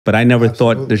But I never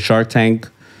thought the Shark Tank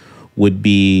would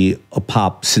be a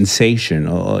pop sensation,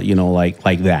 or, you know, like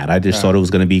that. I just thought it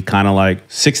was going to be kind of like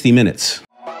 60 Minutes.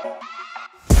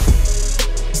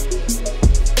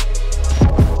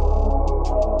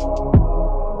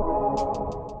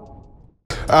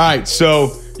 All right,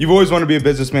 so you've always wanted to be a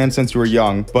businessman since you were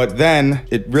young, but then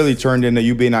it really turned into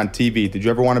you being on TV. Did you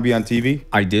ever want to be on TV?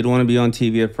 I did want to be on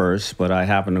TV at first, but I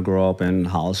happened to grow up in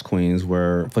Hollis, Queens,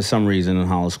 where for some reason in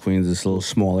Hollis, Queens, this little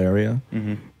small area,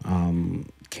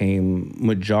 came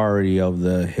majority of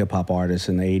the hip hop artists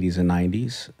in the 80s and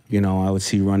 90s. You know, I would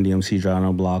see Run DMC driving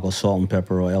on the block, or Salt and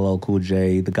Pepper, or LL Cool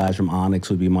J. The guys from Onyx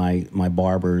would be my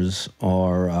barbers,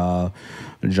 or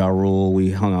Ja Rule.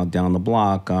 We hung out down the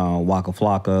block. Waka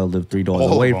Flocka lived 3 doors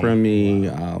away from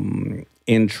me.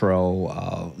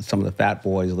 Intro, some of the Fat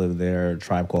Boys lived there.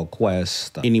 Tribe Called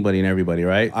Quest, anybody and everybody,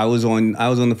 right? I was on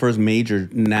the first major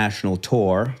national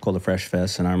tour called the Fresh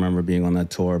Fest, and I remember being on that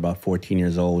tour about 14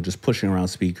 years old, just pushing around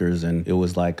speakers, and it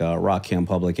was like Rakim,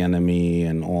 Public Enemy,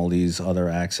 and all these other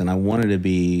acts, and I wanted to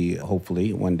be,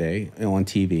 hopefully, one day on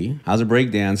TV. I was a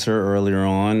break dancer earlier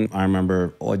on. I remember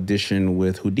auditioned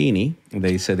with Houdini.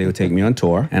 They said they would take me on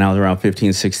tour, and I was around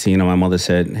 15, 16, and my mother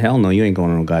said, hell no, you ain't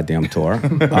going on a goddamn tour.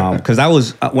 Because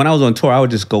when I was on tour, I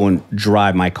would just go and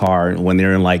drive my car when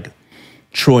they're in like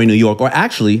Troy, New York, or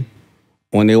actually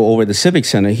when they were over at the Civic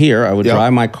Center here, I would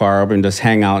drive my car up and just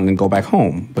hang out and then go back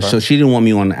home. But so she didn't want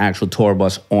me on an actual tour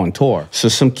bus on tour. So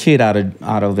some kid out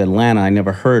of Atlanta I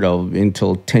never heard of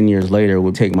until 10 years later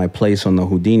would take my place on the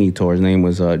Houdini tour. His name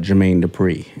was Jermaine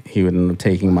Dupri. He would end up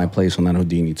taking my place on that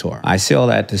Houdini tour. I say all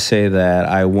that to say that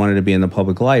I wanted to be in the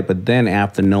public light, but then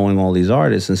after knowing all these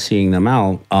artists and seeing them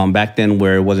out, back then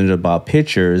where it wasn't about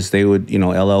pictures, they would, you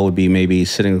know, LL would be maybe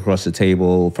sitting across the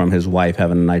table from his wife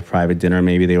having a nice private dinner.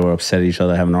 Maybe they were upset at each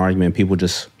other, having an argument. People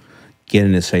just get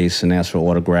in his face and ask for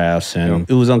autographs, and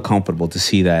it was uncomfortable to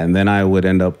see that. And then I would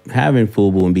end up having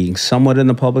FUBU and being somewhat in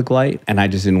the public light, and I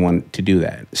just didn't want to do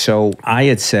that. So I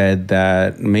had said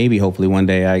that maybe, hopefully, one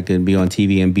day I could be on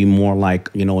TV and be more like,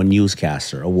 you know, a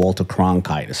newscaster, a Walter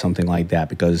Cronkite or something like that,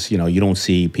 because, you know, you don't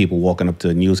see people walking up to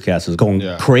newscasters going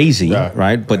crazy,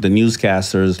 right? But the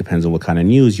newscasters, depends on what kind of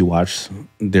news you watch,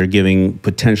 they're giving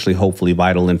potentially, hopefully,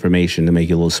 vital information to make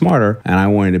you a little smarter, and I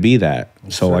wanted to be that.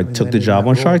 So I took the job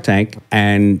on Shark Tank,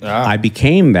 and I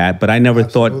became that, but I never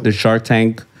thought the Shark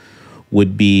Tank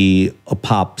would be a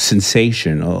pop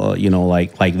sensation, or, you know,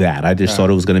 like that. I just thought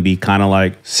it was going to be kind of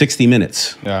like 60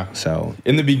 Minutes. So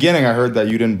in the beginning, I heard that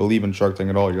you didn't believe in Shark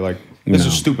Tank at all. You're like, this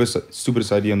is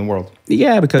stupidest idea in the world.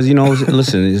 Yeah, because, you know,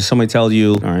 listen, if somebody tells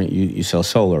you, all right, you sell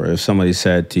solar. If somebody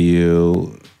said to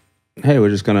you, hey, we're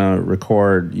just going to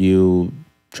record you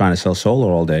trying to sell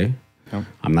solar all day,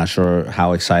 I'm not sure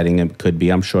how exciting it could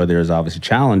be. I'm sure there's obviously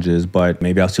challenges, but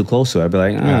maybe I was too close to it. I'd be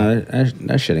like,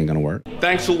 that shit ain't gonna work.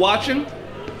 Thanks for watching.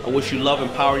 I wish you love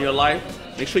and power in your life.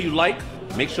 Make sure you like,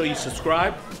 make sure you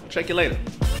subscribe. Check you later.